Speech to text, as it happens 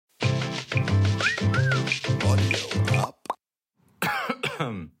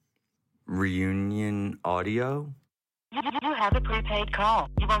reunion audio? You have a prepaid call.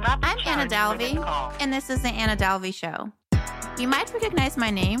 You will not be I'm Anna charged for this Dalvey, call. and this is The Anna Dalvey Show. You might recognize my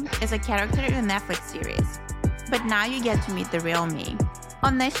name as a character in the Netflix series, but now you get to meet the real me.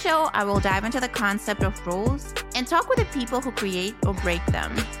 On this show, I will dive into the concept of rules and talk with the people who create or break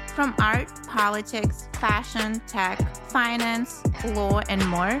them. From art, politics, fashion, tech, finance, law, and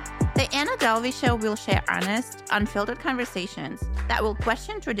more, The Anna Dalvey Show will share honest, unfiltered conversations that will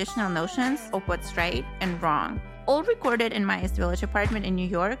question traditional notions of what's right and wrong, all recorded in my East Village apartment in New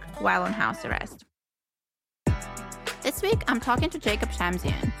York while on house arrest. This week, I'm talking to Jacob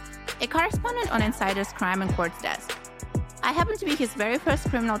Shamsian, a correspondent on Insider's Crime and Courts desk. I happened to be his very first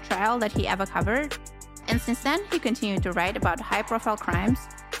criminal trial that he ever covered, and since then, he continued to write about high-profile crimes,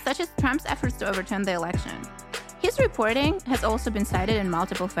 such as Trump's efforts to overturn the election. His reporting has also been cited in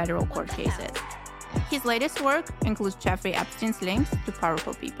multiple federal court cases. His latest work includes Jeffrey Epstein's links to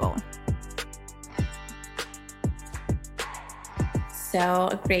powerful people.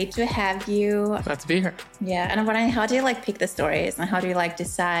 So great to have you. Glad to be here. Yeah, and I'm wondering, how do you pick the stories, and how do you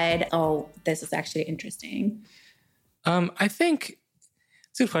decide, oh, this is actually interesting? I think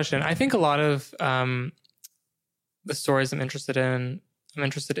it's a good question. I think a lot of the stories I'm interested in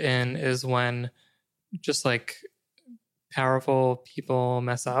is when just powerful people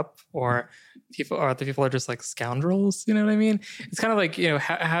mess up, or the people are just scoundrels. You know what I mean? It's kind of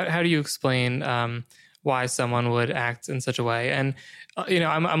how do you explain why someone would act in such a way? And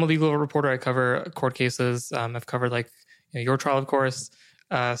I'm a legal reporter. I cover court cases. I've covered your trial, of course,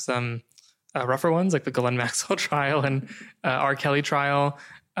 some rougher ones like the Ghislaine Maxwell trial and R. Kelly trial.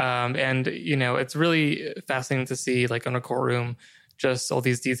 And it's really fascinating to see in a courtroom just all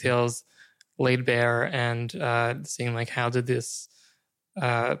these details laid bare, and seeing how did this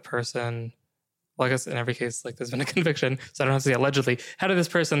person, well, I guess in every case there's been a conviction, so I don't have to say allegedly, how did this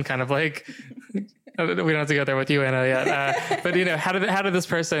person kind of we don't have to go there with you, Anna, yet, but how did this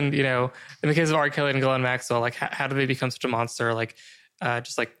person, in the case of R. Kelly and Ghislaine Maxwell, how do they become such a monster,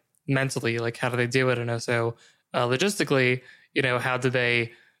 just mentally, how do they do it? And also logistically, how do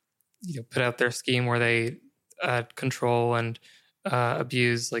they put out their scheme where they control and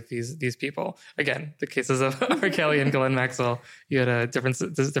abuse these people. Again, the cases of R. Kelly and Ghislaine Maxwell, you had a different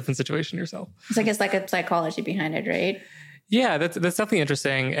situation yourself. It's a psychology behind it, right? Yeah, that's definitely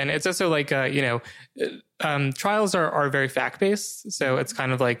interesting, and it's also trials are very fact based, so it's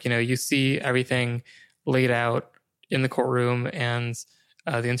kind of you see everything laid out in the courtroom, and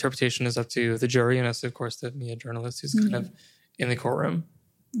the interpretation is up to the jury, and also, of course, the media journalist who's kind of in the courtroom.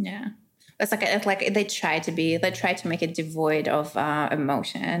 Yeah. It's they try to make it devoid of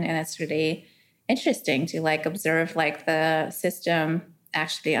emotion, and it's really interesting to observe the system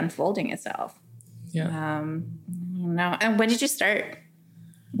actually unfolding itself. Yeah. No. And when did you start?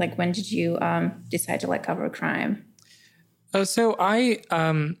 When did you decide to cover crime? So I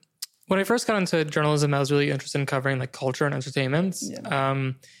when I first got into journalism, I was really interested in covering culture and entertainment.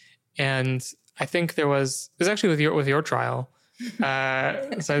 Yeah. And I think it was actually with your trial.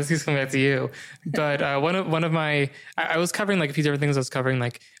 So this is coming back to you, but one of my I was covering a few different things. I was covering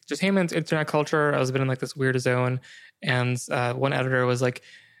entertainment, internet culture. I was a bit in this weird zone, and one editor was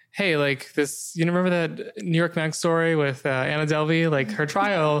hey, this, remember that New York Mag story with Anna Dalvey? Her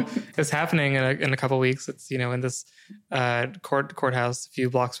trial is happening in a couple of weeks. It's in this courthouse a few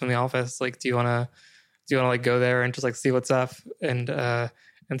blocks from the office. Do you want to go there and just see what's up? And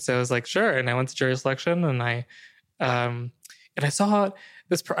so I was sure. And I went to jury selection, and I saw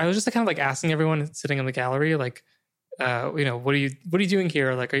this. I was just kind of asking everyone sitting in the gallery, what are you doing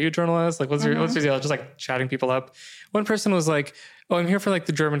here? Are you a journalist? What's your deal? Just chatting people up. One person was oh, I'm here for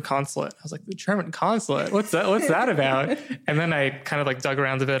the German consulate. I was the German consulate? What's that about? And then I kind of dug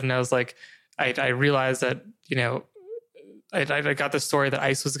around a bit, and I was I realized that I got this story that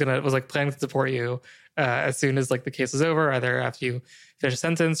ICE was planning to deport you as soon as the case was over, either after you finish a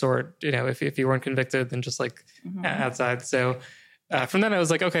sentence, or if you weren't convicted, then just outside. So from then I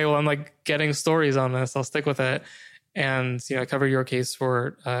was okay, well, I'm getting stories on this. I'll stick with it, and I covered your case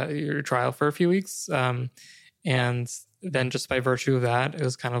for your trial for a few weeks, and then just by virtue of that, it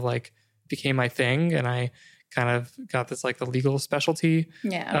was kind of became my thing, and I kind of got this the legal specialty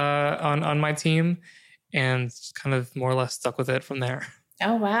on my team, and just kind of more or less stuck with it from there.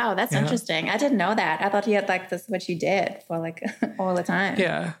 Oh, wow. That's interesting. I didn't know that. I thought you had this, what you did for all the time.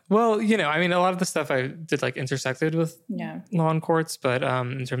 Yeah. Well, a lot of the stuff I did intersected with law and courts, but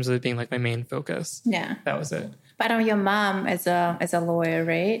in terms of it being my main focus, that was it. But your mom is a lawyer,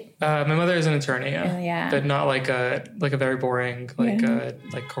 right? My mother is an attorney, Yeah. but not like a very boring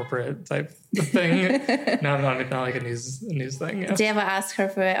like corporate type thing. not like a news thing. Yeah. Do you ever ask her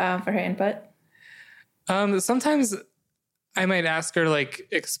for her input? Sometimes I might ask her to like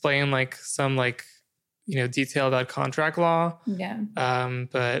explain like some like detail about contract law. Yeah.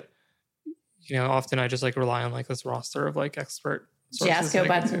 But often I just like rely on like this roster of like expert sources.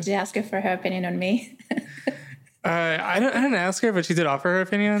 Did you ask her for her opinion on me? I didn't ask her, but she did offer her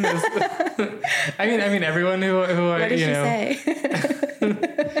opinion. I mean, everyone who What did she say?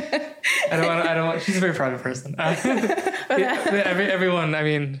 I don't want. She's a very private person. Everyone. I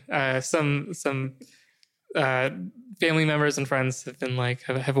mean, some family members and friends have been like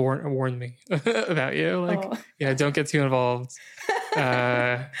have warned me about you. Like, don't get too involved.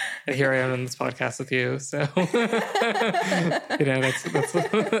 And here I am in this podcast with you. So, that's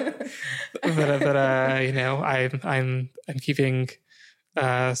I'm keeping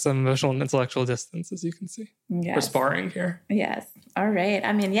some emotional and intellectual distance, as you can see. Yes. We're sparring here. Yes. All right.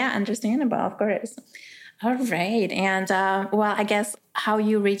 I mean, yeah, understandable, of course. All right. And, well, I guess how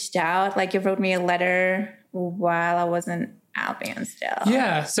you reached out, like you wrote me a letter while I was in Albion still.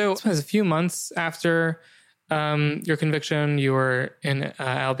 Yeah. So it was a few months after your conviction. You were in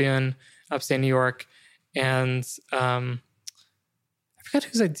Albion, upstate New York. And I forgot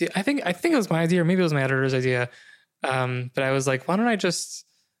whose idea. I think it was my idea, or maybe it was my editor's idea. But I was like, why don't I just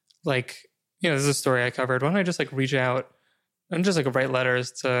like, this is a story I covered. Why don't I just like reach out and just like write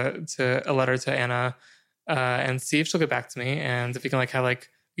letters to a letter to Anna and see if she'll get back to me. And if we can like have like,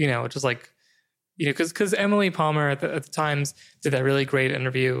 just like, because Emily Palmer at the Times did that really great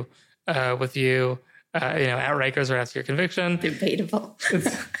interview with you, at Rikers right after your conviction. Debatable.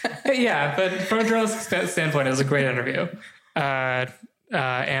 Yeah, but from a journalistic standpoint, it was a great interview. And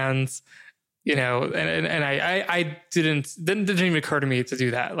I didn't even occur to me to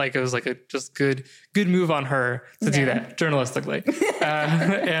do that. Like, it was like a just good move on her to do that journalistically.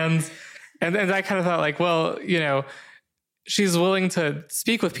 And I kind of thought like, well, she's willing to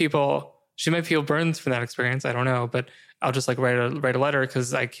speak with people. She might feel burned from that experience. I don't know, but I'll just like write a letter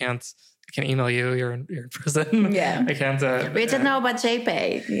because I can't email you. You're in prison. Yeah. I can't. We didn't know about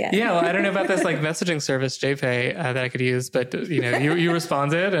JPay. Yeah. Yeah. Well, I don't know about this like messaging service JPay that I could use, but you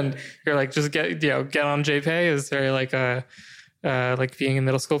responded and you're like, just get on JPay is very like like being in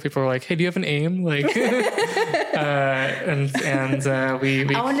middle school. People were like, hey, do you have an aim? Like, and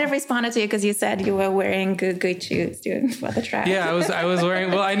we. I wouldn't have responded to you because you said you were wearing good shoes for the track. Yeah, I was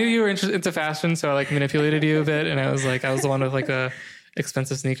wearing. Well, I knew you were into fashion, so I like manipulated you a bit, and I was the one with like the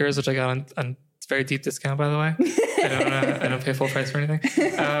expensive sneakers, which I got on very deep discount, by the way. I don't pay full price for anything.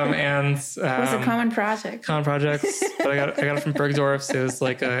 And it was a common project. Common projects, but I got it from Bergdorf's. It was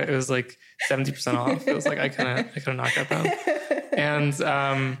like 70% off. It was like I could have knocked that down. And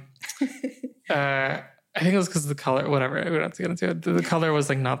I think it was because of the color. Whatever, we don't have to get into it. The color was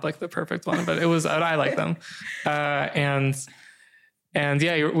like not like the perfect one, but it was. I like them. And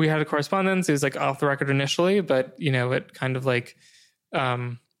yeah, we had a correspondence. It was like off the record initially, but it kind of like.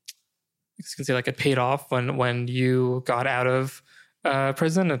 You can say like it paid off when you got out of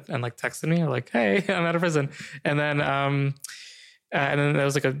prison and like texted me or like, hey, I'm out of prison. And then that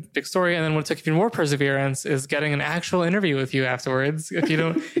was like a big story. And then what took even more perseverance is getting an actual interview with you afterwards. If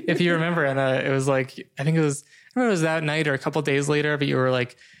you remember, and it was like, I remember it was that night or a couple of days later, but you were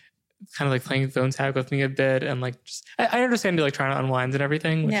like kind of like playing phone tag with me a bit. And like, just, I understand you like trying to unwind and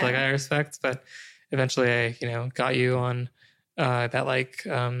everything, which like I respect, but eventually I, got you on that like,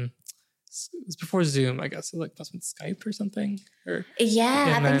 it was before Zoom, I guess. It like must have been Skype or something. I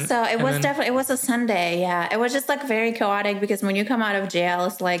think so. It was a Sunday. Yeah, it was just like very chaotic because when you come out of jail,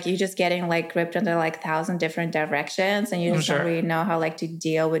 it's like you're just getting like gripped under like 1,000 different directions, and you just don't really know how like to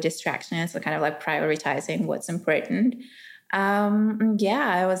deal with distractions and kind of like prioritizing what's important. It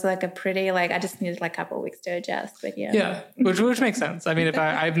was like a pretty like I just needed like a couple of weeks to adjust, but which makes sense. I mean, if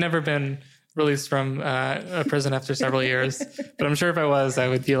I've never been released from a prison after several years, but I'm sure if I was, I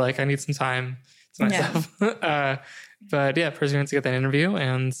would be like, I need some time to myself. But yeah, perseverance to get that interview,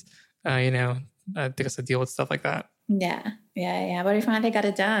 and I guess I deal with stuff like that. Yeah. But we finally got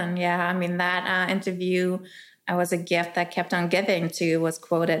it done. Yeah, I mean that interview was a gift that kept on giving. To was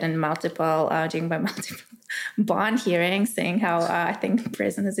quoted in multiple bond hearings, saying how I think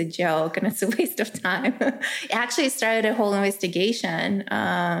prison is a joke and it's a waste of time. It actually started a whole investigation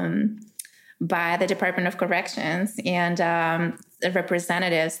by the Department of Corrections and the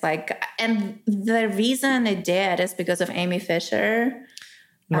representatives. And the reason it did is because of Amy Fisher.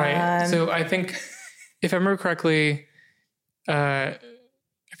 Right. So I think, if I remember correctly, I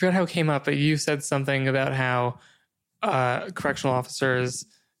forgot how it came up, but you said something about how correctional officers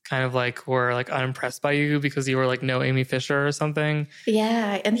kind of like were like unimpressed by you because you were like no Amy Fisher or something.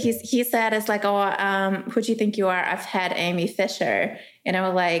 Yeah, and he said it's like, who do you think you are? I've had Amy Fisher, and I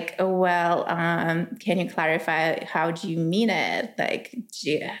was like, oh, well, can you clarify how do you mean it? Like,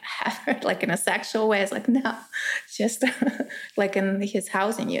 do you have her like in a sexual way? It's like, no, just like in his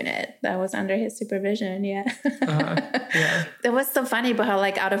housing unit that was under his supervision. Yeah, yeah. It was so funny, but how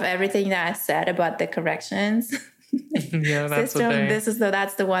like out of everything that I said about the corrections. Yeah, that's system,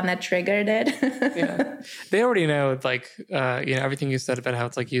 that's the one that triggered it. Yeah, they already know like everything you said about how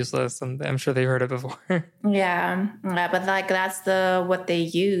it's like useless, and I'm sure they've heard it before. Yeah, but like that's what they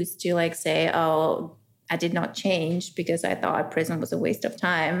use to like say, oh, I did not change because I thought prison was a waste of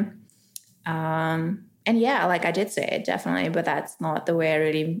time. And yeah, like I did say it definitely, but that's not the way I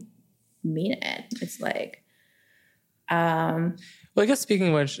really mean it. It's like, well, I guess speaking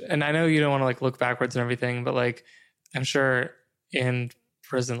of which, and I know you don't want to like look backwards and everything, but like I'm sure in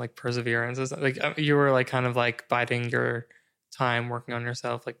prison, like perseverance is like you were like kind of like biding your time, working on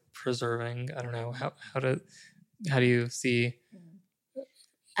yourself, like preserving. I don't know how do you see?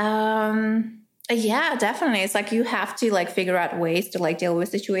 Yeah, definitely. It's like you have to like figure out ways to like deal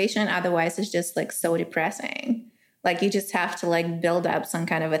with the situation. Otherwise, it's just like so depressing. Like you just have to like build up some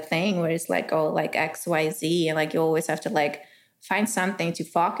kind of a thing where it's like, oh, like XYZ, and like you always have to like find something to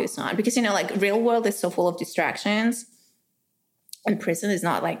focus on, because like real world is so full of distractions, and prison is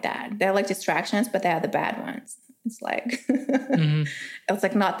not like that. They're like distractions, but they are the bad ones. It's like it's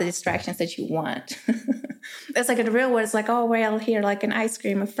like not the distractions that you want. It's like in the real world, it's like, oh well, here like an ice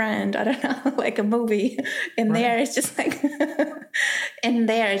cream, a friend, I don't know, like a movie. And there it's just like in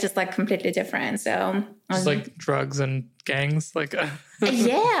there it's just like completely different. So just like drugs and gangs, like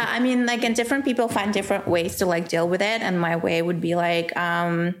yeah, I mean, like, and different people find different ways to like deal with it, and my way would be like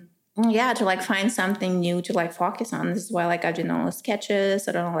to like find something new to like focus on. This is why like I did all the sketches.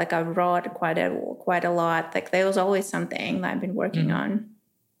 I don't know, like I wrote quite a lot. Like there was always something that I've been working on.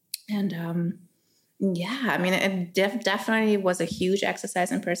 And yeah, I mean, it definitely was a huge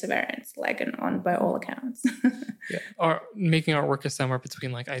exercise in perseverance, like by all accounts. Yeah, or making artwork is somewhere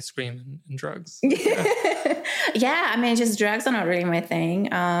between like ice cream and drugs. Yeah, I mean, just drugs are not really my thing.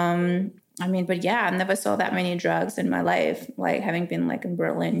 I mean, but yeah, I never saw that many drugs in my life, like having been like in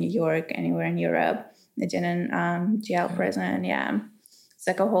Berlin, New York, anywhere in Europe. I did in jail, prison. Yeah, it's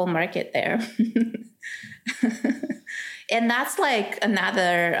like a whole market there. And that's like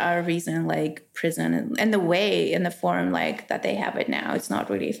another reason, like prison and the way in the form like that they have it now, it's not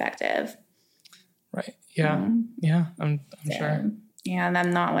really effective. Right. Yeah. Yeah. I'm sure. Yeah. And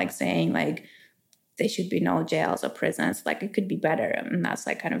I'm not like saying like there should be no jails or prisons. Like it could be better. And that's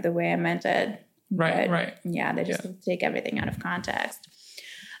like kind of the way I meant it. Right. But, right. Yeah. They just take everything out of context.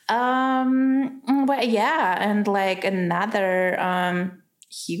 But yeah. And like another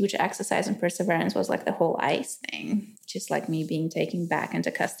huge exercise in perseverance was like the whole ICE thing. Just like me being taken back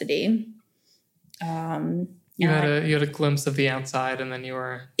into custody. You had a glimpse of the outside, and then you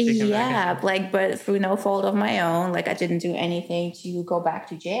were taken back in. Like, but through no fault of my own. Like I didn't do anything to go back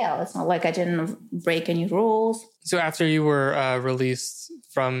to jail. It's not like I didn't break any rules. So after you were released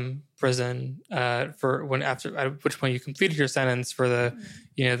from prison, at which point you completed your sentence for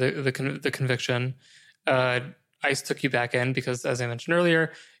the conviction, ICE took you back in because, as I mentioned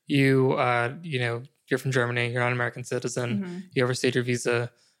earlier, you're from Germany, you're not an American citizen, you overstayed your visa,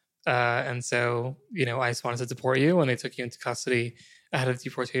 and so ICE wanted to deport you, and they took you into custody ahead of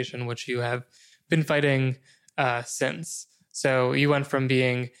deportation, which you have been fighting since. So you went from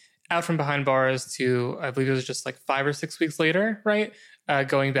being out from behind bars to, I believe it was just like 5 or 6 weeks later, right?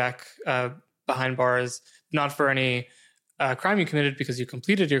 Going back behind bars, not for any crime you committed because you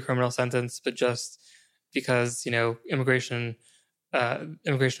completed your criminal sentence, but just because immigration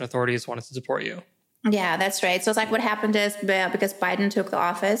authorities wanted to deport you. Yeah, that's right. So it's like what happened is because Biden took the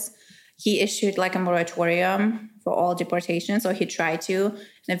office, he issued like a moratorium for all deportations. So he tried to, and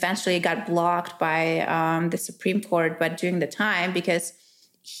eventually got blocked by the Supreme Court. But during the time, because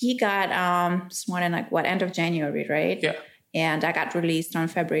he got sworn in like end of January, right? Yeah. And I got released on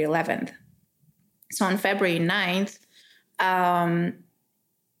February 11th. So on February 9th,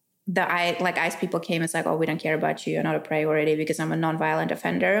 ICE people came. It's like, oh, we don't care about you. You're not a priority because I'm a nonviolent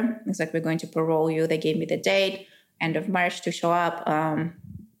offender. It's like, we're going to parole you. They gave me the date, end of March, to show up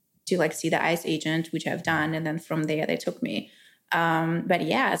to like see the ICE agent, which I've done. And then from there, they took me. But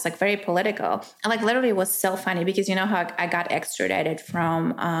yeah, it's like very political. And like literally it was so funny because you know how I got extradited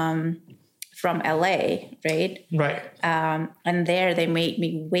from from LA, right? Right. And there they made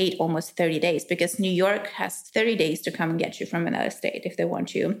me wait almost 30 days because New York has 30 days to come and get you from another state if they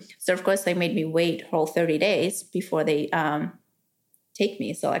want you. So of course they made me wait whole 30 days before they take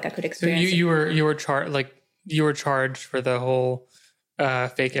me. So like I could experience. So you were charged for the whole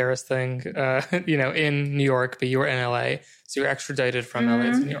fake heiress thing, in New York, but you were in LA. So you were extradited from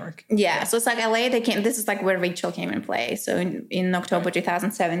LA to New York. Yeah. So it's like LA, this is like where Rachel came in play. So in October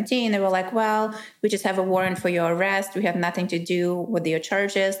 2017, they were like, well, we just have a warrant for your arrest. We have nothing to do with your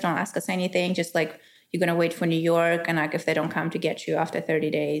charges. Don't ask us anything. Just like, you're going to wait for New York. And like, if they don't come to get you after 30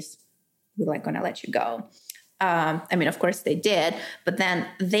 days, we're like going to let you go. Of course they did, but then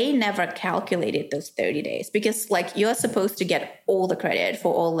they never calculated those 30 days because like you're supposed to get all the credit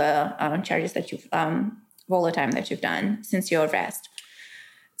for all the charges that you've, all the time that you've done since your arrest.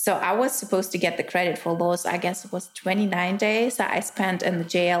 So I was supposed to get the credit for those, I guess it was 29 days that I spent in the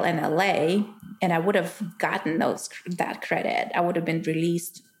jail in LA, and I would have gotten that credit. I would have been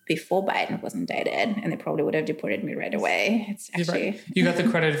released before Biden was indicted, and they probably would have deported me right away. It's actually... You got the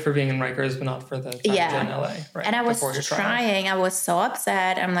credit for being in Rikers, but not for the time in LA. Right, and I was trying. I was so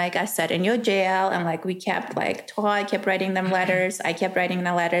upset. I'm like, I sat in your jail. I'm like, we kept I kept writing them letters. I kept writing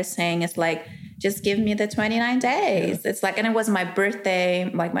the letters saying, it's like, just give me the 29 days. Yeah. It's like, and it was my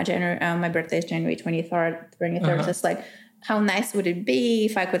birthday. Like my birthday is January 23rd. So it's like, how nice would it be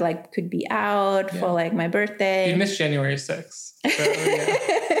if I could be out for like my birthday? You missed January 6th. So,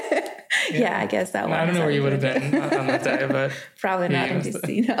 yeah, I guess that one. I don't know where you would have been on that day, but probably not in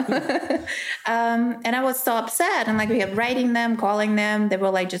DC. No. And I was so upset. I'm like, we kept writing them, calling them. They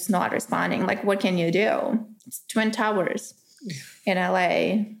were like just not responding. Like, what can you do? It's Twin Towers in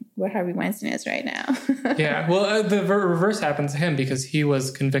LA, where Harvey Weinstein is right now. Yeah, well, the reverse happened to him because he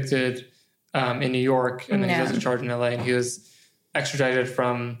was convicted in New York, and then he was charged in LA, and he was extradited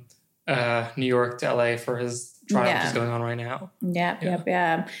from New York to LA for his trial, which is going on right now.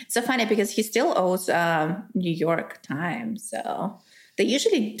 Yeah. It's so funny because he still owes New York time, so they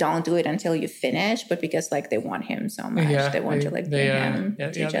usually don't do it until you finish, but because like they want him so much, they want to like bring him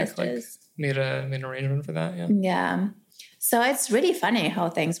to justice. Made an arrangement for that. Yeah. So it's really funny how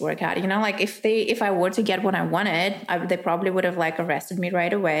things work out. Like if I were to get what I wanted, they probably would have like arrested me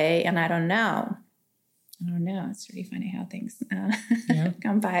right away. And I don't know. It's really funny how things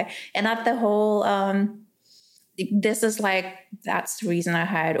come by. And not the whole, this is like, that's the reason I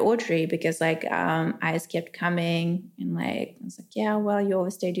hired Audrey, because like eyes kept coming and like, I was like, yeah, well, you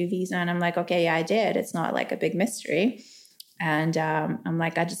overstayed your visa. And I'm like, okay, yeah, I did. It's not like a big mystery. And I'm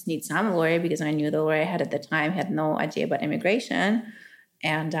like, I just need some lawyer, because I knew the lawyer I had at the time had no idea about immigration.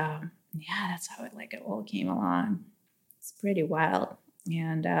 And that's how it all came along. It's pretty wild.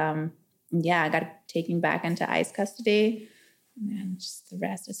 And I got taken back into ICE custody, and just the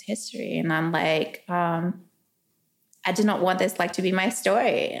rest is history. And I'm like, I did not want this to be my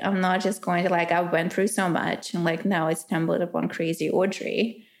story. I'm not just going to I went through so much, and now I stumbled upon crazy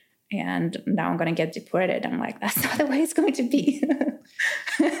Audrey. And now I'm going to get deported. I'm like, that's not the way it's going to be.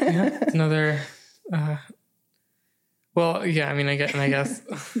 It's another, I guess,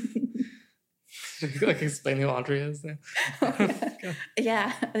 explain who Audrey is.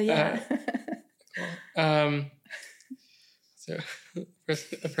 Yeah. Cool. So,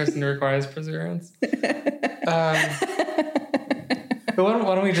 a person who requires perseverance. But why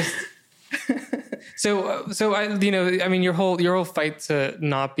don't we just... So your whole fight to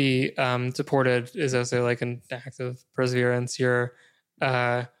not be deported is also an act of perseverance. You're,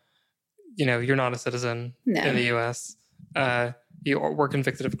 you're not a citizen in the U.S. You were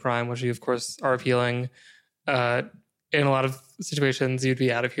convicted of a crime, which you of course are appealing. In a lot of situations, you'd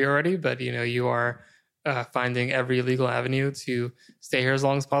be out of here already, but you are finding every legal avenue to stay here as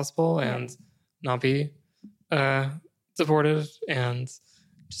long as possible and not be deported, and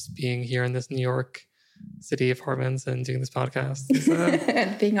just being here in this New York City apartments and doing this podcast is,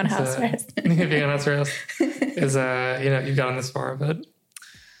 being on house arrest. Being on house arrest is you've gotten this far, but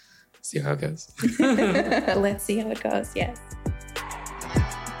see how it goes. Let's see how it goes. Yes.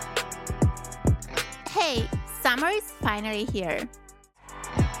 Hey, summer is finally here.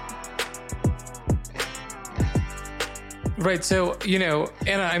 Right. So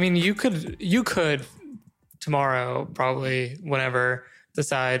Anna, you could tomorrow, probably whenever,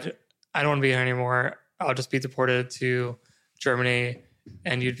 decide I don't want to be here anymore. I'll just be deported to Germany,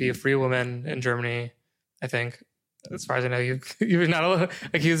 and you'd be a free woman in Germany. I think, as far as I know, you're not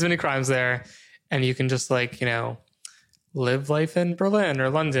accused of any crimes there, and you can just live life in Berlin or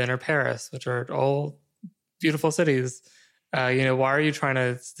London or Paris, which are all beautiful cities. Why are you trying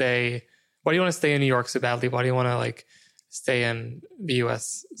to stay? Why do you want to stay in New York so badly? Why do you want to stay in the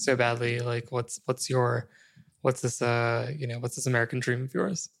US so badly? Like what's this American dream of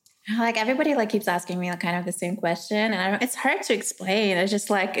yours? Like everybody like keeps asking me like kind of the same question, and it's hard to explain. It's just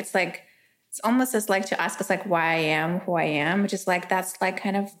like it's almost as like to ask us like why I am who I am, which is like that's like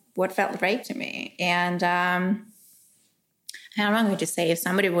kind of what felt right to me. And I'm going to say if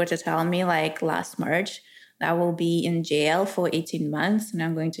somebody were to tell me like last March that I will be in jail for 18 months and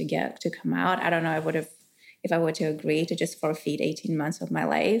I'm going to get to come out, I don't know, I would have, if I were to agree to just forfeit 18 months of my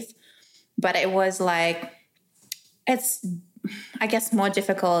life. But it was like, it's, I guess, more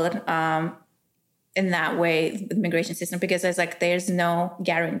difficult in that way with the immigration system because there's no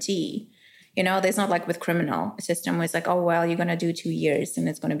guarantee. You know, there's not like with criminal system where it's like, oh, well, you're going to do 2 years and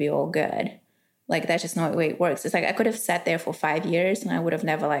it's going to be all good. Like, that's just not the way it works. It's like I could have sat there for 5 years and I would have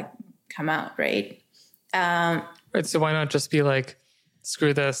never like come out, right? Right. So why not just be like,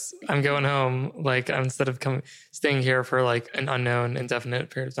 screw this, I'm going home, like instead of staying here for like an unknown indefinite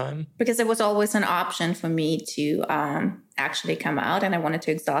period of time? Because it was always an option for me to actually come out, and I wanted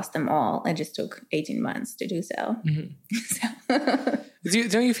to exhaust them all. It just took 18 months to do so. Mm-hmm.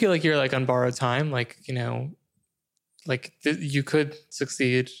 Don't you feel like you're like on borrowed time? Like, you know, like you could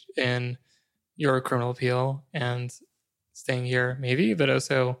succeed in your criminal appeal and staying here maybe, but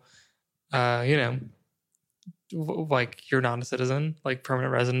also, you know, like you're not a citizen, like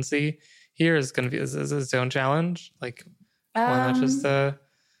permanent residency here is going to be is its own challenge. Like, why not just I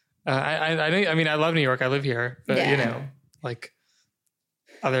mean, I love New York, I live here, but you know, like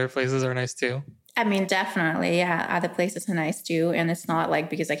other places are nice too. I mean, definitely, yeah, other places are nice too, and it's not like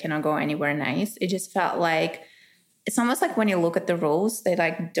because I cannot go anywhere nice. It just felt like it's almost like when you look at the rules, they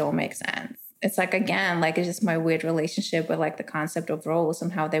like don't make sense. It's like, again, like it's just my weird relationship with like the concept of roles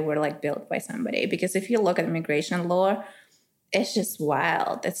and how they were like built by somebody. Because if you look at immigration law, it's just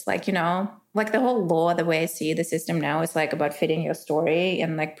wild. It's like, you know, like the whole law, the way I see the system now is like about fitting your story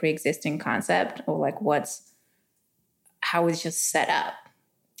and like pre-existing concept or like how it's just set up.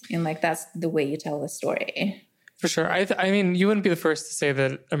 And like, that's the way you tell the story. For sure. I mean, you wouldn't be the first to say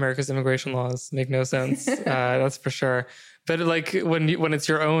that America's immigration laws make no sense. That's for sure. But like when it's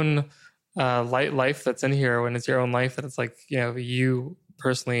your own life that's in here, when it's your own life that it's like, you know, you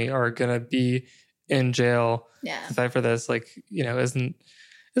personally are gonna be in jail to fight for this, like, you know, isn't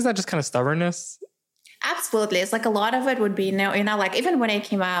that just kind of stubbornness? Absolutely. It's like a lot of it would be, you know, like even when it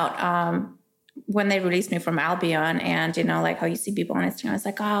came out, when they released me from Albion, and you know, like how you see people on Instagram, it's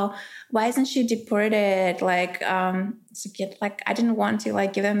like, oh, why isn't she deported? Like, I didn't want to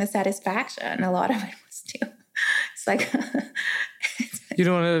like give them the satisfaction. A lot of it was too. It's like you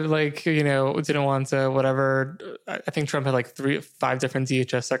don't want to like, you know, didn't want to whatever. I think Trump had like 5 different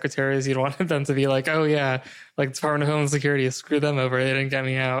DHS secretaries. You don't want them to be like, oh yeah, like Department of Homeland Security, screw them over. They didn't get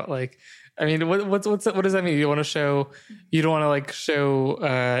me out. Like, I mean, what does that mean? You don't want to like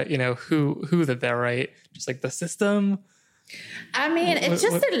show, you know, who that they're right. Just like the system. I mean, it's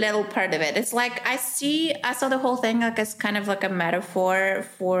just a little part of it. It's like I saw the whole thing like as kind of like a metaphor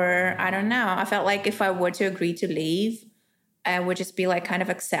for, I don't know. I felt like if I were to agree to leave, I would just be like kind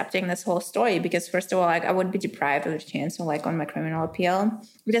of accepting this whole story, because first of all, like I wouldn't be deprived of the chance to like on my criminal appeal,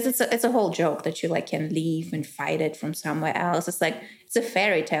 because it's a whole joke that you like can leave and fight it from somewhere else. It's like, it's a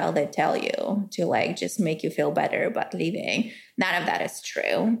fairy tale they tell you to like just make you feel better about leaving. None of that is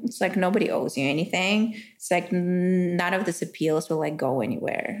true. It's like nobody owes you anything. It's like none of these appeals will like go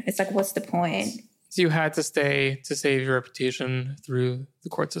anywhere. It's like, what's the point? So you had to stay to save your reputation through the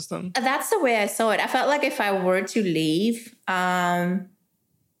court system. That's the way I saw it. I felt like if I were to leave,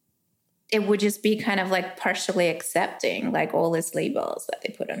 it would just be kind of like partially accepting like all these labels that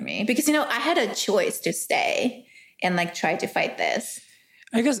they put on me. Because, you know, I had a choice to stay and like try to fight this.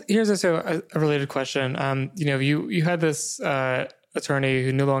 I guess here's also a related question. You know, you had this attorney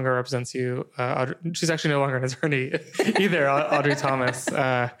who no longer represents you. She's actually no longer an attorney either, Audrey Thomas.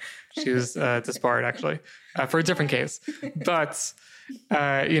 She was disbarred, actually, for a different case. But,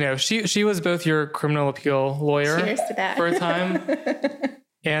 you know, she was both your criminal appeal lawyer for a time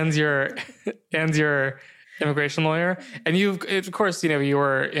and your immigration lawyer. And of course, you know, you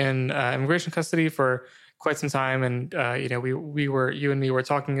were in immigration custody for quite some time. And, you know, you and me were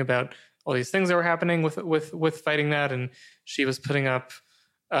talking about all these things that were happening with fighting that. And she was putting up,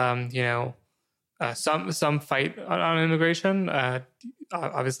 you know, some fight on immigration.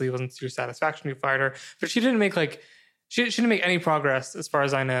 Obviously, it wasn't to your satisfaction. You fired her, but she didn't make she didn't make any progress, as far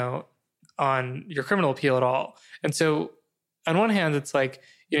as I know, on your criminal appeal at all. And so, on one hand, it's like,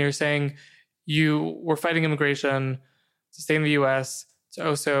 you know, you're saying you were fighting immigration to stay in the U.S. to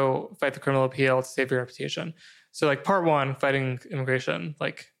also fight the criminal appeal to save your reputation. So, like part one, fighting immigration,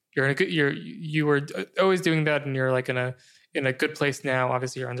 like you're in a good, you were always doing that, and you're like in a good place now.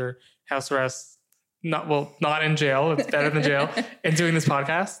 Obviously, you're under house arrest. Not in jail. It's better than jail. And doing this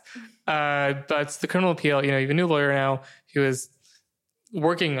podcast. But the criminal appeal, you have a new lawyer now who is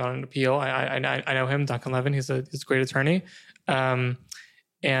working on an appeal. I know him, Duncan Levin. He's a great attorney. But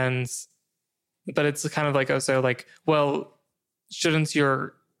it's kind of like also like, well, shouldn't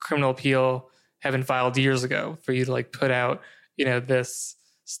your criminal appeal have been filed years ago for you to like put out, this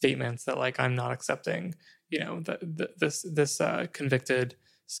statement that like I'm not accepting, this convicted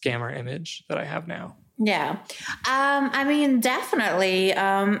scammer image that I have now? Yeah. I mean, definitely.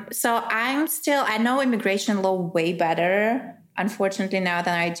 So I know immigration law way better, unfortunately, now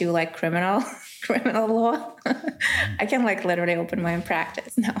than I do like criminal law. I can like literally open my own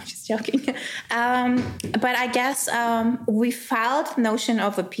practice. No, I'm just joking. But I guess we filed notion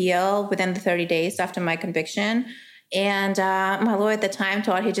of appeal within the 30 days after my conviction. And my lawyer at the time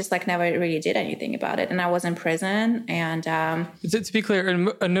thought he just like never really did anything about it. And I was in prison. And to be clear,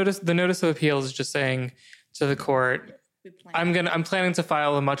 the notice of appeal is just saying to the court, I'm planning to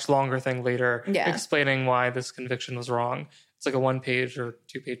file a much longer thing later, explaining why this conviction was wrong. It's like a 1-page or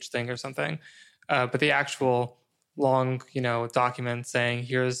 2-page thing or something. But the actual long, document saying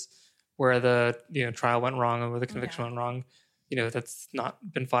here's where the trial went wrong or where the conviction went wrong, that's not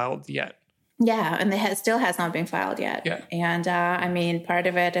been filed yet. Yeah, and it still has not been filed yet. Yeah. And I mean, part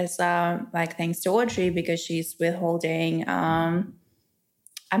of it is like thanks to Audrey, because she's withholding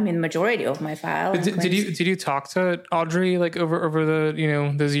majority of my file. Did you talk to Audrey like over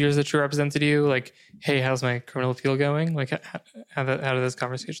the those years that she represented you? Like, hey, how's my criminal appeal going? Like, how do those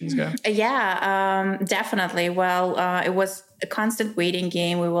conversations go? Yeah, definitely. Well, it was a constant waiting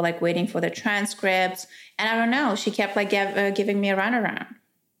game. We were like waiting for the transcripts, and I don't know. She kept like giving me a runaround.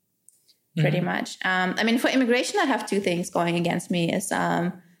 Pretty much. I mean, for immigration, I have two things going against me. Is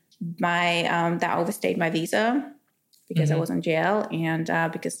that overstayed my visa because I was in jail, and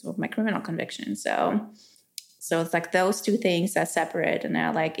because of my criminal conviction. So it's like those two things are separate and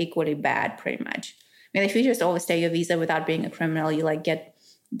they're like equally bad, pretty much. I mean, if you just overstay your visa without being a criminal, you like get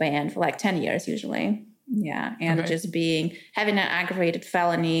banned for like 10 years usually. Yeah, and just having an aggravated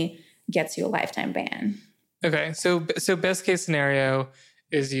felony gets you a lifetime ban. Okay, so best case scenario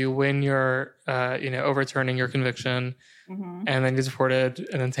is you win your, overturning your conviction, and then you're deported,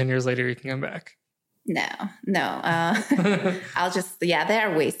 and then 10 years later you can come back. No. I'll just, there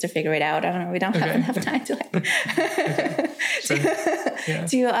are ways to figure it out. I don't know. We don't have enough time to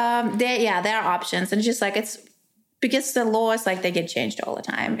there are options. And it's just like, it's because the laws, like they get changed all the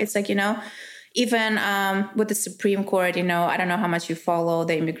time. It's like, even with the Supreme Court, I don't know how much you follow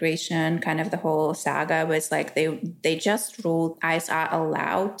the immigration, kind of the whole saga, but it's like they just ruled ICE are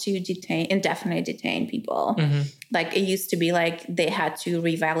allowed to indefinitely detain people. Like it used to be like they had to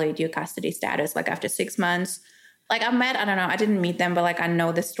reevaluate your custody status like after 6 months. Like I didn't meet them, but like I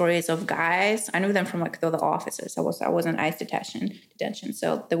know the stories of guys. I knew them from like the other officers. I was in ICE detention.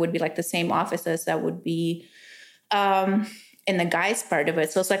 So there would be like the same officers that would be in the guys part of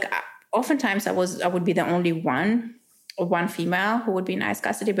it. So it's like oftentimes I would be the only one female who would be in ICE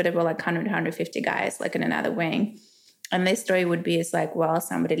custody, but it were like 100, 150 guys like in another wing. And their story would be, it's like, well,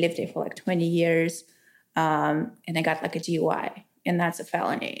 somebody lived there for like 20 years and they got like a DUI, and that's a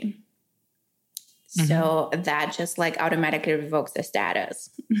felony. So that just like automatically revokes their status.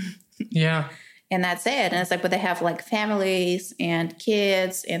 Yeah. And that's it. And it's like, but they have like families and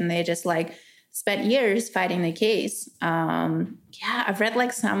kids, and they just like spent years fighting the case. I've read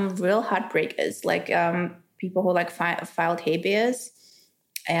like some real heartbreakers, like people who like filed habeas,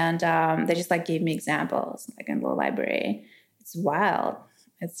 and they just like gave me examples like in the library. It's wild.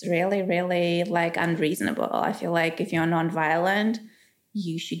 It's really, really like unreasonable. I feel like if you're nonviolent,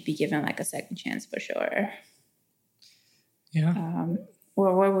 you should be given like a second chance for sure. Yeah.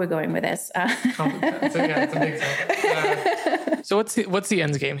 Where were we going with this? It's a big topic. So what's the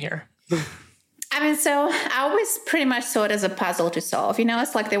end game here? I mean, so I always pretty much saw it as a puzzle to solve.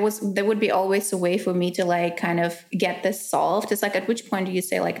 It's like there would be always a way for me to like kind of get this solved. It's like, at which point do you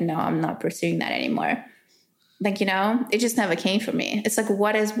say like, no, I'm not pursuing that anymore? Like, it just never came for me. It's like,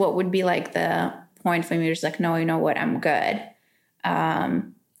 what would be like the point for me? Just like, no, you know what? I'm good. I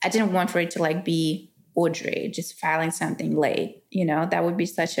didn't want for it to like be Audrey just filing something late. That would be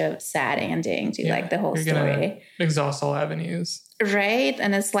such a sad ending to like the whole story. Exhaust all avenues. Right.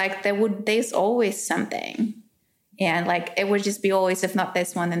 And it's like there's always something. And like it would just be always, if not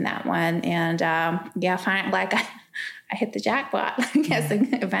this one, then that one. And finally, like I hit the jackpot, I guess,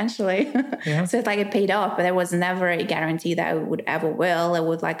 eventually. Yeah. So it's like it paid off, but there was never a guarantee that it would ever will. It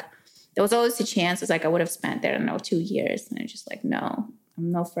would like, there was always a chance. It's like I would have spent there, 2 years. And it's just like, no,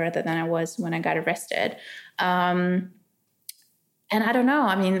 I'm no further than I was when I got arrested. And I don't know.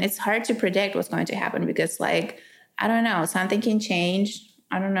 I mean, it's hard to predict what's going to happen because, like, I don't know, something can change,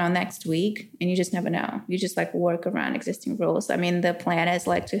 I don't know, next week, and you just never know. You just like work around existing rules. I mean, the plan is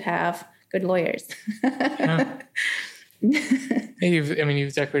like to have good lawyers. Yeah.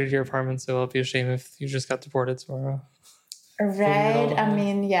 You've decorated your apartment, so it'll be a shame if you just got deported tomorrow. Right. I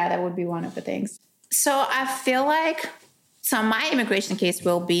mean, yeah, that would be one of the things. So I feel like my immigration case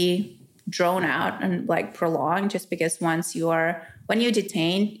will be drawn out and like prolonged, just because when you're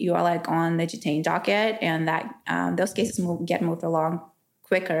detained, you are like on the detained docket, and that those cases get moved along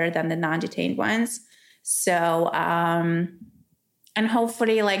quicker than the non-detained ones. So, and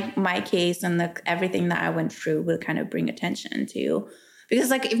hopefully like my case and everything that I went through will kind of bring attention to, because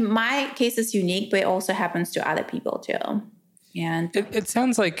like if my case is unique, but it also happens to other people too. And it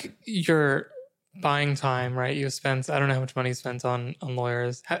sounds like you're buying time, right? You spent, I don't know how much money you spent on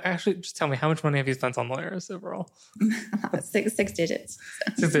lawyers. Actually, just tell me, how much money have you spent on lawyers overall? six digits.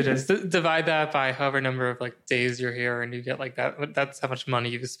 6 digits. Divide that by however number of like days you're here, and you get like that. That's how much money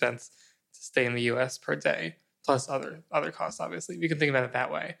you've spent to stay in the U.S. per day, plus other costs. Obviously, you can think about it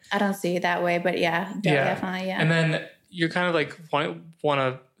that way. I don't see it that way, but yeah, definitely, yeah. And then you kind of like want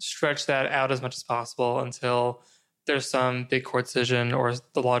to stretch that out as much as possible until there's some big court decision or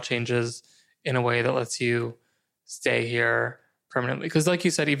the law changes in a way that lets you stay here permanently. Because like you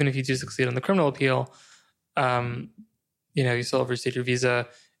said, even if you do succeed on the criminal appeal, you still overstayed your visa.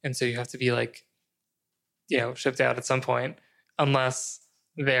 And so you have to be like, shipped out at some point, unless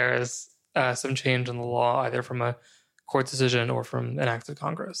there's some change in the law, either from a court decision or from an act of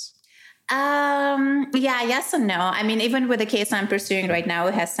Congress. Yeah, yes and no. I mean, even with the case I'm pursuing right now,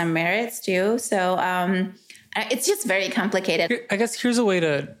 it has some merits too. So it's just very complicated. I guess here's a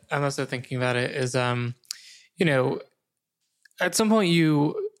way I'm also thinking about it is, at some point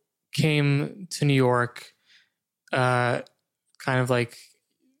you came to New York, kind of like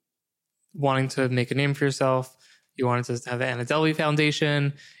wanting to make a name for yourself. You wanted to have the Anna Delvey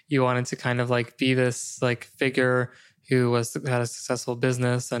Foundation. You wanted to kind of like be this like figure who had a successful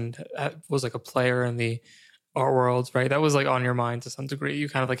business and was like a player in the art world, right? That was like on your mind to some degree. You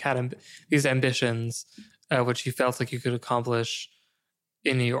kind of like had these ambitions, which you felt like you could accomplish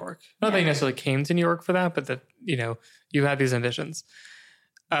in New York. Not that you necessarily came to New York for that, but that, you had these ambitions.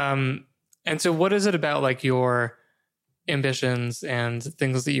 And so what is it about like your ambitions and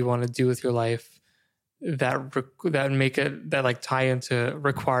things that you want to do with your life that make it, that like tie into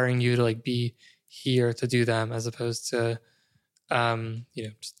requiring you to like be here to do them, as opposed to,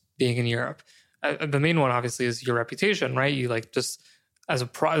 just being in Europe? The main one obviously is your reputation, right? You like just as a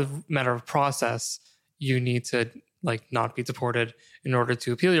matter of process, you need to like not be deported in order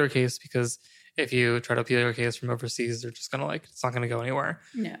to appeal your case, because if you try to appeal your case from overseas, they're just gonna like, it's not gonna go anywhere.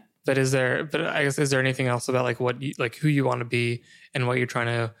 No. But I guess, is there anything else about like what you, like who you want to be and what you're trying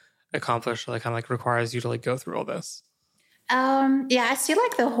to accomplish, like kind of like requires you to like go through all this? Yeah, I see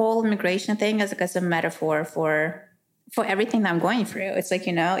like the whole immigration thing as a metaphor for everything that I'm going through. It's like,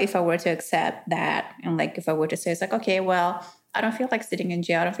 if I were to accept that, and like if I were to say, it's like, okay, well, I don't feel like sitting in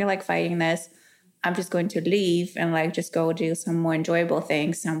jail, I don't feel like fighting this, I'm just going to leave and like just go do some more enjoyable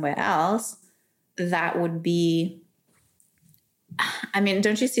things somewhere else. That would be, I mean,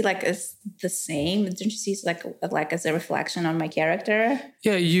 don't you see like as the same? Don't you see like as a reflection on my character?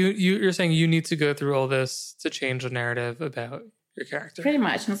 Yeah, you're saying you need to go through all this to change the narrative about your character. Pretty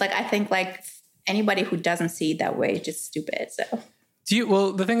much. And it's like, I think like anybody who doesn't see it that way is just stupid. So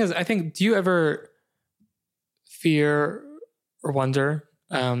the thing is, I think, do you ever fear or wonder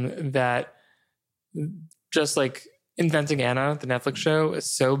that just like Inventing Anna, the Netflix show, is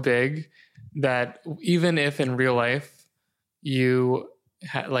so big that even if in real life you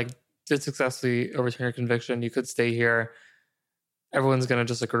did successfully overturn your conviction, you could stay here, everyone's going to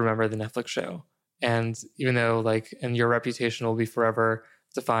just like remember the Netflix show. And even though like, and your reputation will be forever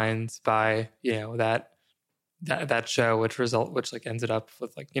defined by, that show, which like ended up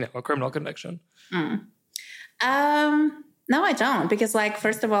with like, a criminal conviction. No, I don't. Because like,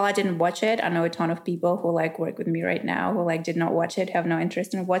 first of all, I didn't watch it. I know a ton of people who like work with me right now who like did not watch it, have no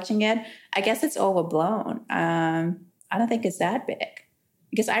interest in watching it. I guess it's overblown. I don't think it's that big,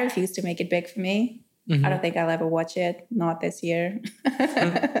 because I refuse to make it big for me. Mm-hmm. I don't think I'll ever watch it. Not this year.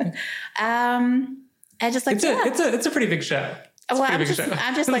 I just like, it's a pretty big show. I'm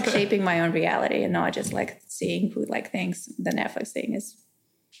just like shaping my own reality and not just like seeing who like thinks the Netflix thing is.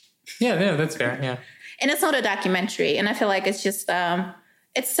 Yeah, that's fair. Yeah. And it's not a documentary. And I feel like it's just,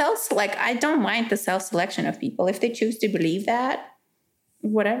 like, I don't mind the self-selection of people. If they choose to believe that,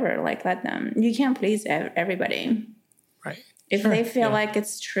 whatever, like let them. You can't please everybody. Right. If they feel like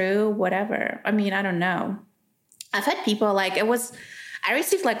it's true, whatever. I mean, I don't know. I've had people like, I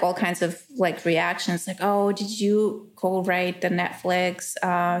received like all kinds of like reactions like, oh, did you co-write the Netflix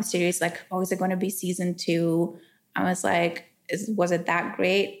series? Like, oh, is it going to be season 2? I was like, was it that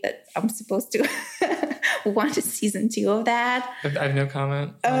great that I'm supposed to want a season 2 of that? I have no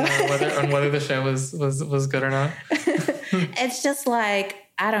comment on whether the show was good or not. It's just like,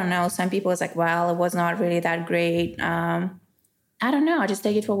 I don't know. Some people it's like, well, it was not really that great. I don't know. I just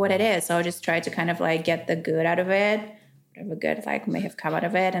take it for what it is. So I just try to kind of like get the good out of it. Whatever good like may have come out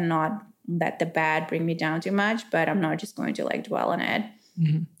of it, and not let the bad bring me down too much. But I'm not just going to like dwell on it.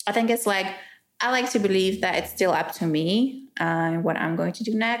 Mm-hmm. I think it's like, I like to believe that it's still up to me what I'm going to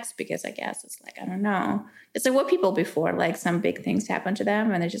do next, because I guess it's like, I don't know. It's like what people before, like some big things happened to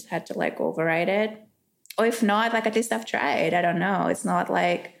them and they just had to like override it. Or if not, like at least I've tried. I don't know. It's not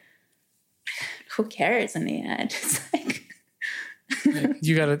like, who cares in the end? It's like,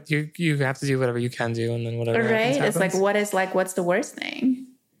 you have to do whatever you can do, and then whatever right. Happens. It's like, what's the worst thing?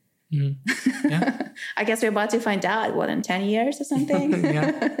 Mm-hmm. Yeah. I guess we're about to find out. What, in 10 years or something?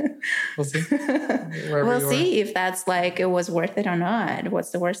 Yeah, we'll see. We'll see if that's like it was worth it or not.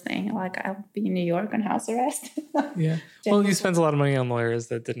 What's the worst thing? Like, I'll be in New York on house arrest. Yeah. Well, you spent a lot of money on lawyers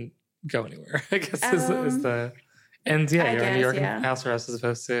that didn't go anywhere, I guess is the. And yeah, you're in New York in house arrest as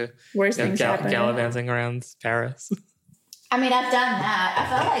opposed to worst things gallivanting around Paris. I mean, I've done that. I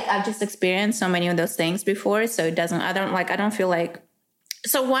felt like I've just experienced so many of those things before. So I don't feel like,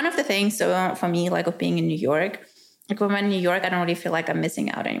 so one of the things, for me, like of being in New York, like when I'm in New York, I don't really feel like I'm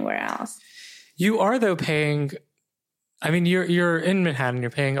missing out anywhere else. You are though paying, I mean, you're in Manhattan, you're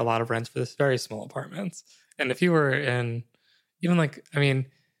paying a lot of rent for this very small apartment. And if you were in even like, I mean,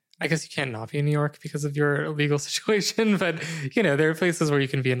 I guess you can't not be in New York because of your legal situation, but you know, there are places where you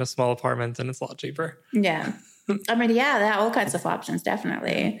can be in a small apartment and it's a lot cheaper. Yeah. I mean, yeah, there are all kinds of options,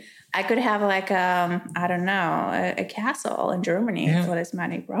 definitely. I could have like, I don't know, a castle in Germany for this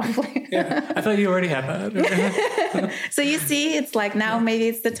money, probably. Yeah, I thought you already had that. So you see, it's like now maybe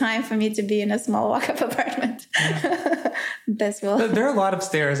it's the time for me to be in a small walk-up apartment. Yeah. There are a lot of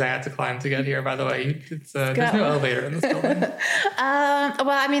stairs I had to climb to get here, by the way. There's no elevator in this building. Well,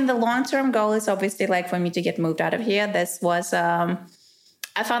 I mean, the long-term goal is obviously like for me to get moved out of here. This was...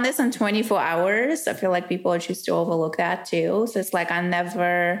 I found this in 24 hours. I feel like people choose to overlook that too. So it's like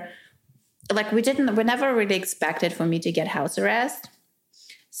we never really expected for me to get house arrest.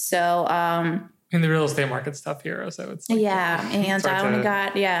 So in the real estate market stuff here, so it's like, and I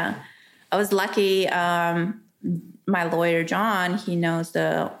only I was lucky. My lawyer John, he knows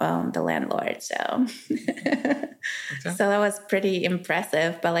the landlord, so so that was pretty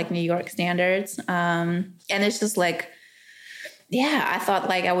impressive by like New York standards. And it's just like. Yeah, I thought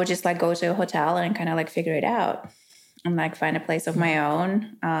like I would just like go to a hotel and kind of like figure it out and like find a place of my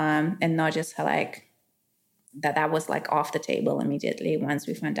own, and not just like that was like off the table immediately once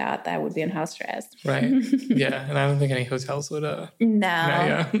we found out that I would be in house arrest. Right. Yeah, and I don't think any hotels would.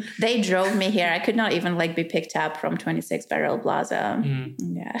 No, they drove me here. I could not even like be picked up from 26 Federal Plaza.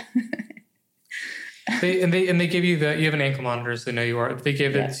 Yeah. They give you you have an ankle monitor, so they know you are. They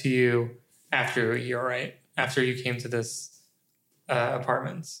gave it to you after you're right after you came to this.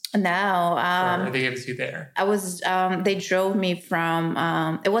 Apartments. No, or they gave it to you there. I was. They drove me from.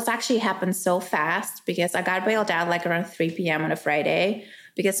 It was actually happened so fast because I got bailed out like around 3 p.m. on a Friday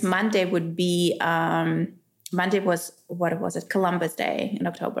because Monday would be. Monday was what was it? Columbus Day in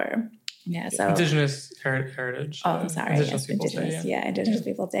October. Yeah, so Indigenous Heritage. Oh, I'm sorry. Indigenous Peoples Day. Yeah, Indigenous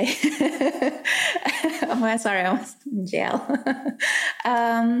People Day. Oh, sorry, I was in jail.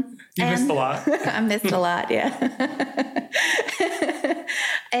 You missed a lot. I missed a lot, yeah.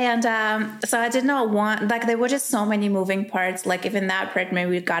 And so I did not want, like, there were just so many moving parts. Like, even that apartment,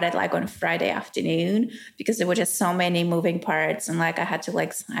 we got it like on Friday afternoon because there were just so many moving parts. And like, I had to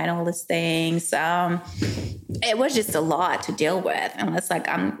like sign all these things. It was just a lot to deal with. And it's like,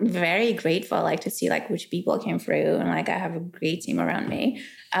 I'm very grateful, like, to see like which people came through. And like, I have a great team around me.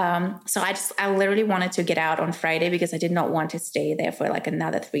 So I literally wanted to get out on Friday because I did not want to stay there for like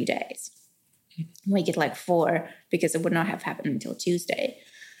another 3 days. Make it like 4 because it would not have happened until Tuesday.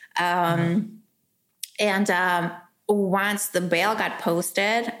 And once the bail got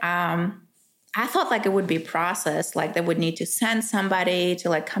posted, I thought like it would be processed, like they would need to send somebody to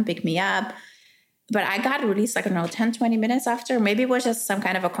like come pick me up. But I got released like, I don't know, 10, 20 minutes after. Maybe it was just some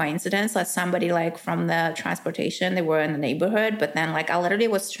kind of a coincidence that somebody like from the transportation, they were in the neighborhood. But then like I literally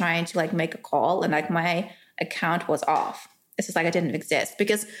was trying to like make a call and like my account was off. It's just like I didn't exist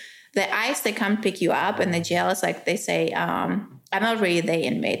because the ICE, they come pick you up and the jail is like, they say, I'm not really the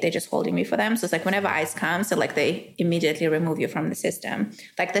inmate. They're just holding me for them. So it's like whenever ICE comes, so like they immediately remove you from the system.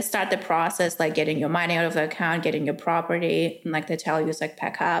 Like they start the process, like getting your money out of the account, getting your property, and like they tell you it's like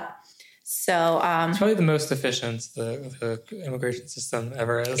pack up. So it's probably the most efficient the immigration system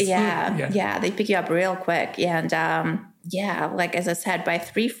ever is. Yeah, they pick you up real quick. And like as I said, by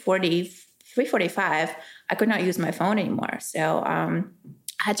 3:45, I could not use my phone anymore. So I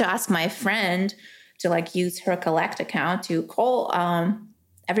had to ask my friend to like use her collect account to call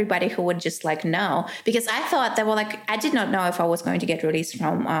everybody who would just like know, because I thought that, well, like I did not know if I was going to get released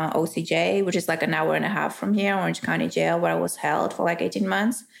from OCJ, which is like an hour and a half from here, Orange County Jail, where I was held for like 18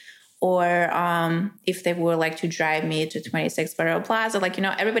 months, or if they were like to drive me to 26 Federal Plaza. Like, you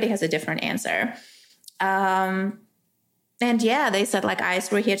know, everybody has a different answer. And yeah, they said like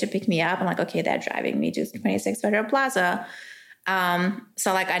ICE were here to pick me up. I'm like, okay, they're driving me to 26 Federal Plaza.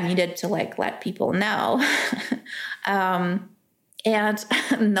 So like I needed to like let people know. And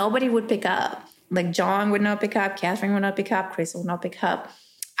nobody would pick up. Like John would not pick up, Catherine would not pick up, Chris would not pick up.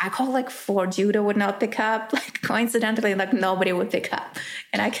 I called like 4, Judah would not pick up. Like coincidentally, like nobody would pick up.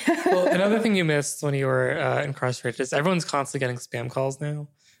 And well, another thing you missed when you were incarcerated is everyone's constantly getting spam calls now.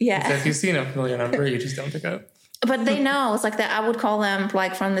 Yeah. So if you see an unfamiliar number, you just don't pick up. But they know it's like that. I would call them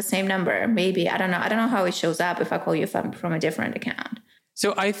like from the same number. Maybe. I don't know how it shows up if I call you from a different account.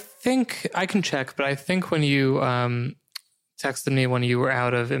 So I think I can check, but I think when you texted me when you were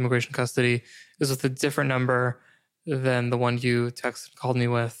out of immigration custody, it was with a different number than the one you called me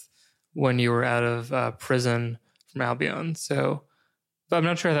with when you were out of prison from Albion. So, but I'm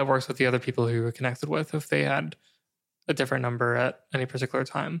not sure how that works with the other people who you were connected with, if they had a different number at any particular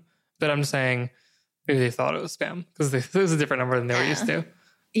time. But I'm saying maybe they thought it was spam because it was a different number than they were used to.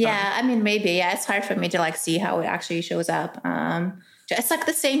 Yeah, I mean, maybe. Yeah, it's hard for me to like see how it actually shows up. It's like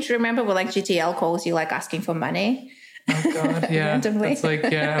the same. Do you remember when like GTL calls you like asking for money? Oh God, yeah. It's like,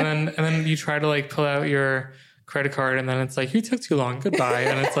 yeah, and then you try to like pull out your credit card, and then it's like, you took too long, goodbye.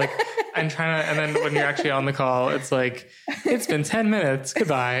 And it's like, I'm trying to, and then when you're actually on the call, it's like, it's been 10 minutes,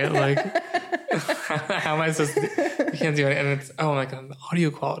 goodbye. Like, how am I supposed to, you can't do it. And it's, oh my God, the audio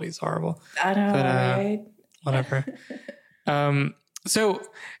quality is horrible. I know, right? Whatever. So,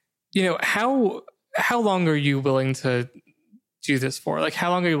 you know, how long are you willing to do this for? Like,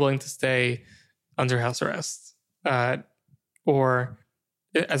 how long are you willing to stay under house arrest? Or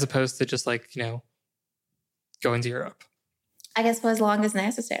as opposed to just like, you know, going to Europe? I guess for as long as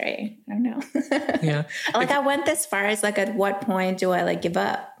necessary. I don't know. Yeah. Like I went this far as like, at what point do I like give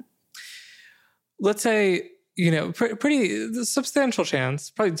up? Let's say, you know, pretty substantial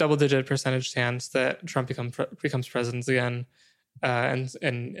chance, probably double-digit percentage chance that Trump becomes president again,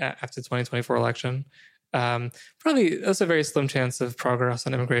 and after the 2024 election. Probably that's a very slim chance of progress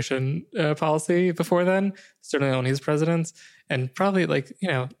on immigration policy before then, certainly when he's president. And probably like, you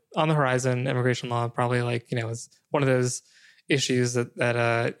know, on the horizon, immigration law probably like, you know, is one of those issues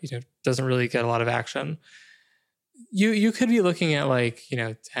that you know, doesn't really get a lot of action. You could be looking at like, you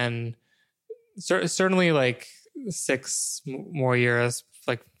know, 10, certainly like 6 more years,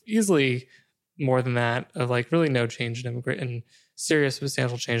 like easily more than that, of like really no change in serious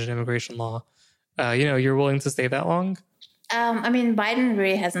substantial change in immigration law. You know, you're willing to stay that long? I mean, Biden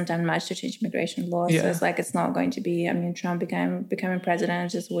really hasn't done much to change immigration law. So it's like, it's not going to be, I mean, Trump becoming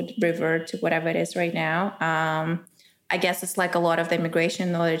president just would revert to whatever it is right now. I guess it's like a lot of the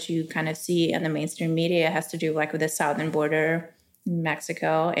immigration law that you kind of see in the mainstream media has to do like with the southern border in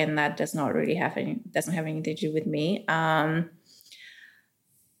Mexico. And that doesn't have anything to do with me. I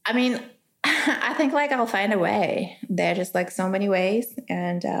mean, I think like I'll find a way. There are just like so many ways,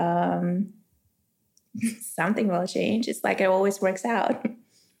 and something will change. It's like it always works out.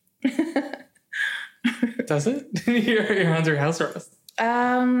 Does it? You're under house arrest.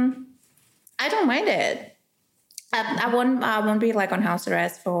 I don't mind it. I won't be like on house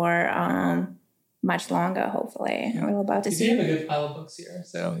arrest for much longer. Hopefully, we're about to see. You have a good pile of books here,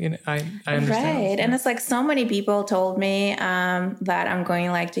 so you know I understand. Right, and it's like so many people told me that I'm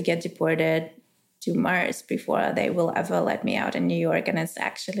going like to get deported to Mars before they will ever let me out in New York, and it's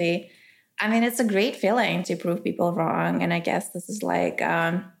actually, I mean, it's a great feeling to prove people wrong, and I guess this is like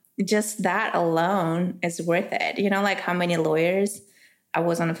just that alone is worth it. You know, like how many lawyers I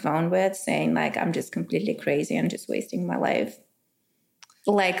was on the phone with saying like I'm just completely crazy, I'm just wasting my life.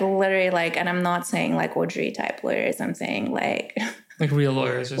 Like literally, like, and I'm not saying like Audrey type lawyers. I'm saying like real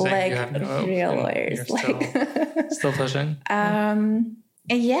lawyers. Are saying like you have no hope, real lawyers. Like still pushing. And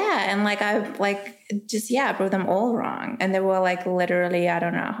and like I like just proved them all wrong. And there were like literally, I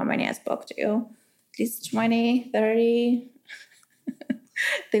don't know how many I spoke to, at least 20, 30.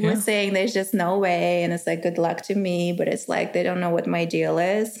 They were saying there's just no way. And it's like, good luck to me. But it's like, they don't know what my deal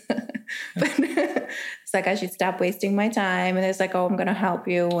is. But it's like, I should stop wasting my time. And it's like, oh, I'm going to help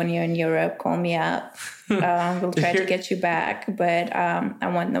you when you're in Europe. Call me up. We'll try to get you back. But I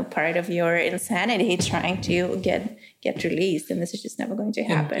want no part of your insanity trying to get released. And this is just never going to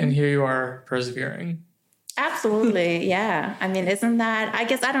happen. And here you are persevering. Absolutely. Yeah. I mean, isn't that, I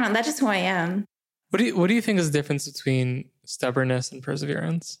guess, I don't know. That's just who I am. What do you think is the difference between stubbornness and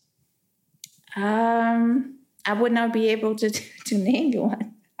perseverance? I would not be able to name you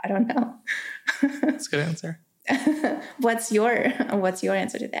one. I don't know. That's a good answer. What's your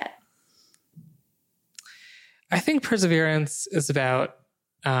answer to that? I think perseverance is about,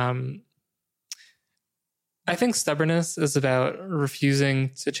 I think stubbornness is about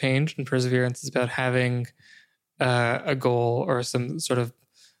refusing to change, and perseverance is about having a goal or some sort of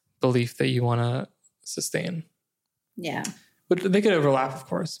belief that you want to sustain. Yeah. But they could overlap, of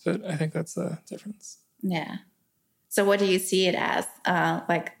course, but I think that's the difference. Yeah. So what do you see it as,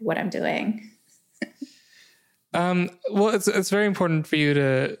 like what I'm doing? Well, it's very important for you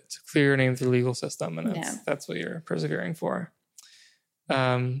to clear your name through the legal system, and that's what you're persevering for.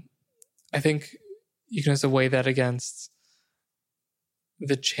 I think you can also weigh that against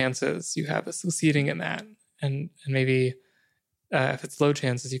the chances you have of succeeding in that, and maybe if it's low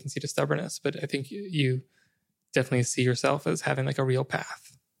chances, you can see the stubbornness. But I think you definitely see yourself as having like a real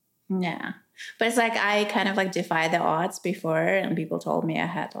path. Yeah. But it's like I kind of like defied the odds before, and people told me I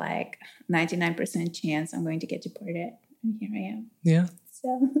had like 99% chance I'm going to get deported. And here I am. Yeah.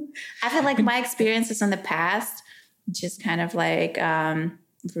 So I feel like my experiences in the past just kind of like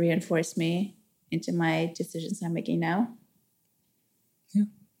reinforced me into my decisions I'm making now. Yeah.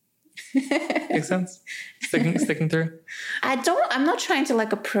 Makes sense. Sticking through. I'm not trying to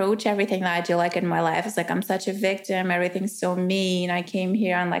like approach everything that I do like in my life. It's like, I'm such a victim. Everything's so mean. I came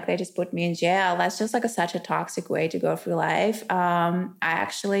here and like, they just put me in jail. That's just like such a toxic way to go through life. I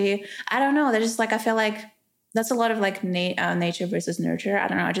don't know. There's just like, I feel like that's a lot of like nature versus nurture. I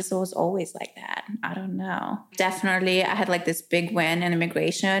don't know. I just was always like that. I don't know. Definitely. I had like this big win in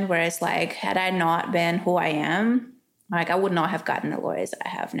immigration where it's like, had I not been who I am, like I would not have gotten the lawyers that I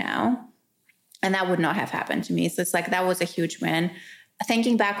have now. And that would not have happened to me. So it's like, that was a huge win.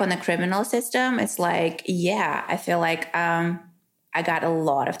 Thinking back on the criminal system, it's like, yeah, I feel like I got a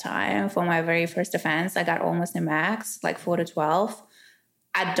lot of time for my very first offense. I got almost a max, like 4 to 12.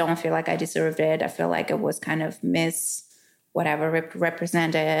 I don't feel like I deserved it. I feel like it was kind of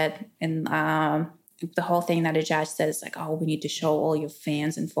represented. And the whole thing that a judge said is like, oh, we need to show all your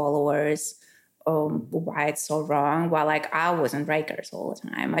fans and followers why it's so wrong. While like I was in Rikers all the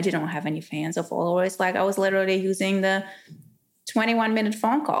time. I didn't have any fans or followers. Like I was literally using the 21-minute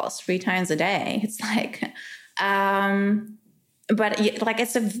phone calls 3 times a day. It's like, but like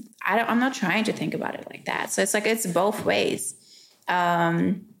I'm not trying to think about it like that. So it's like, it's both ways.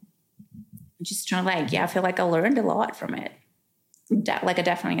 Just trying to like, I feel like I learned a lot from it.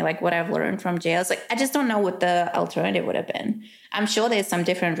 Definitely like what I've learned from jail. It's like, I just don't know what the alternative would have been. I'm sure there's some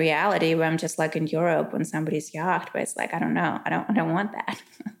different reality where I'm just like in Europe when somebody's yacht, but it's like, I don't know. I don't want that.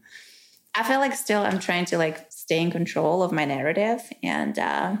 I feel like still I'm trying to like stay in control of my narrative. And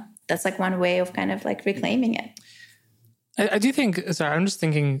that's like one way of kind of like reclaiming it. I do think, sorry, I'm just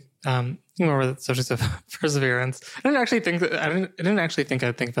thinking more about the subject of perseverance. I didn't actually think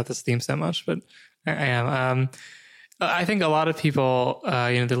I'd think about this theme so much, but I am. I think a lot of people,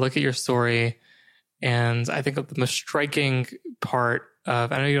 they look at your story, and I think the most striking part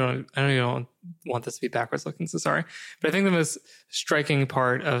of, I know you don't want this to be backwards looking, so sorry, but I think the most striking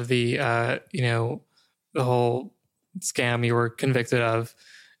part of the, the whole scam you were convicted of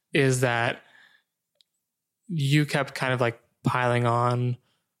is that you kept kind of like piling on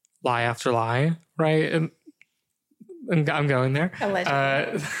lie after lie, right? And I'm going there.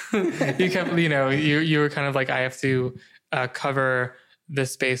 You kept, you were kind of like, I have to cover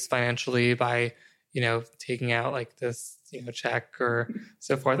this space financially by, taking out like this, check or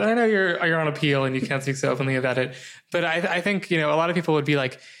so forth. And I know you're on appeal and you can't speak so openly about it, but I think, a lot of people would be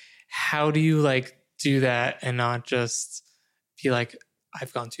like, how do you like do that and not just be like,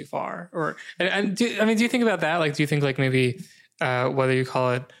 I've gone too far? Or, do you think about that? Like, do you think like maybe whether you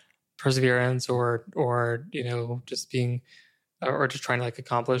call it perseverance or just being, or just trying to like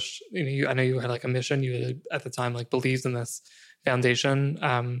accomplish, I know you had like a mission, you had, at the time like believed in this foundation,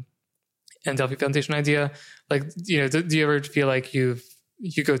 and Delphi Foundation idea. Like, do you ever feel like you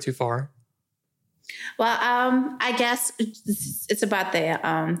go too far? Well, I guess it's about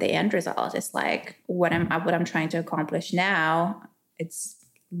the end result. It's like what I'm trying to accomplish now. It's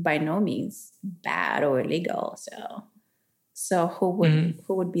by no means bad or illegal. So who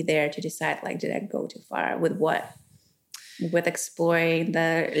would be there to decide, like, did I go too far with what? With exploring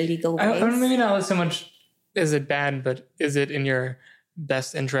the legal ways? Maybe not so much is it bad, but is it in your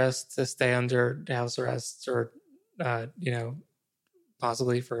best interest to stay under house arrest or,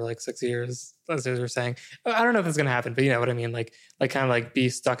 possibly for like 6 years, as they were saying? I don't know if it's going to happen, but you know what I mean? Like kind of like be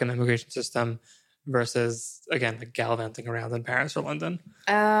stuck in the immigration system versus, again, like gallivanting around in Paris or London.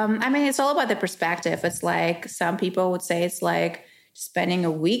 I mean, it's all about the perspective. It's like some people would say it's like spending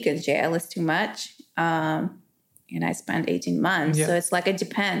a week in jail is too much. And I spent 18 months. Yeah. So it's like, it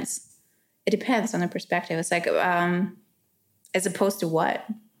depends. It depends on the perspective. It's like, as opposed to what?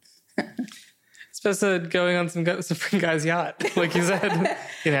 Supposed to going on some guy's yacht, like you said,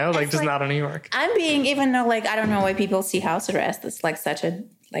 like just not in New York. I'm being, even though, like, I don't know why people see house arrest. It's like such a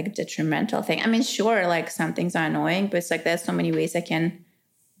like detrimental thing. I mean, sure, like some things are annoying, but it's like there's so many ways I can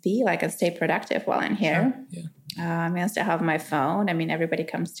be like and stay productive while I'm here. Sure. Yeah. I mean, I still have my phone. I mean, everybody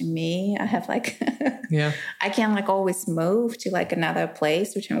comes to me. I have like, I can't like always move to like another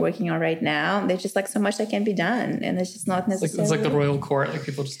place, which I'm working on right now. There's just like so much that can be done, and it's just not necessarily. It's like the royal court. Like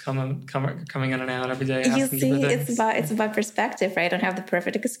people just coming in and out every day. You see, it's about perspective, right? I don't have the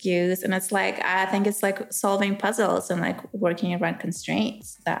perfect excuse, and it's like I think it's like solving puzzles and like working around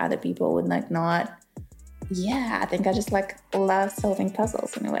constraints that other people would like not. Yeah, I think I just like love solving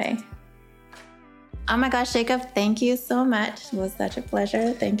puzzles in a way. Oh my gosh, Jacob, thank you so much. It was such a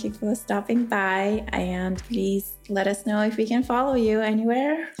pleasure. Thank you for stopping by. And please let us know if we can follow you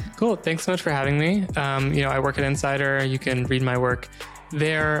anywhere. Cool. Thanks so much for having me. I work at Insider. You can read my work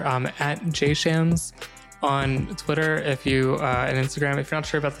there at JShams on Twitter and Instagram. If you're not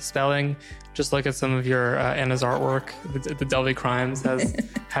sure about the spelling, just look at some of your Anna's artwork. The Delvey Crimes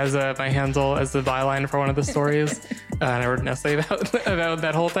has my handle as the byline for one of the stories. And I wrote an essay about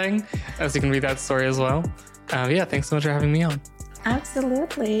that whole thing, so you can read that story as well. Thanks so much for having me on.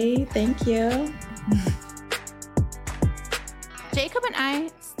 Absolutely. Thank you. Jacob and I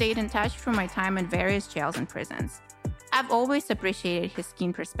stayed in touch through my time in various jails and prisons. I've always appreciated his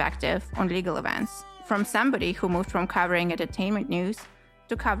keen perspective on legal events, from somebody who moved from covering entertainment news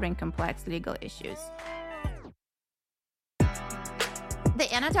to covering complex legal issues. The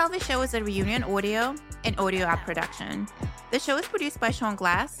Anna Delvey Show is a Reunion Audio and Audio App production. The show is produced by Sean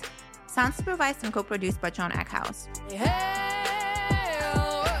Glass, sound supervised and co-produced by John Eckhouse.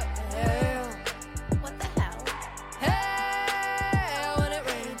 What the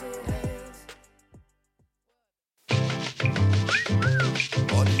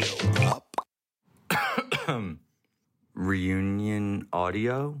hell? Reunion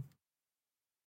Audio.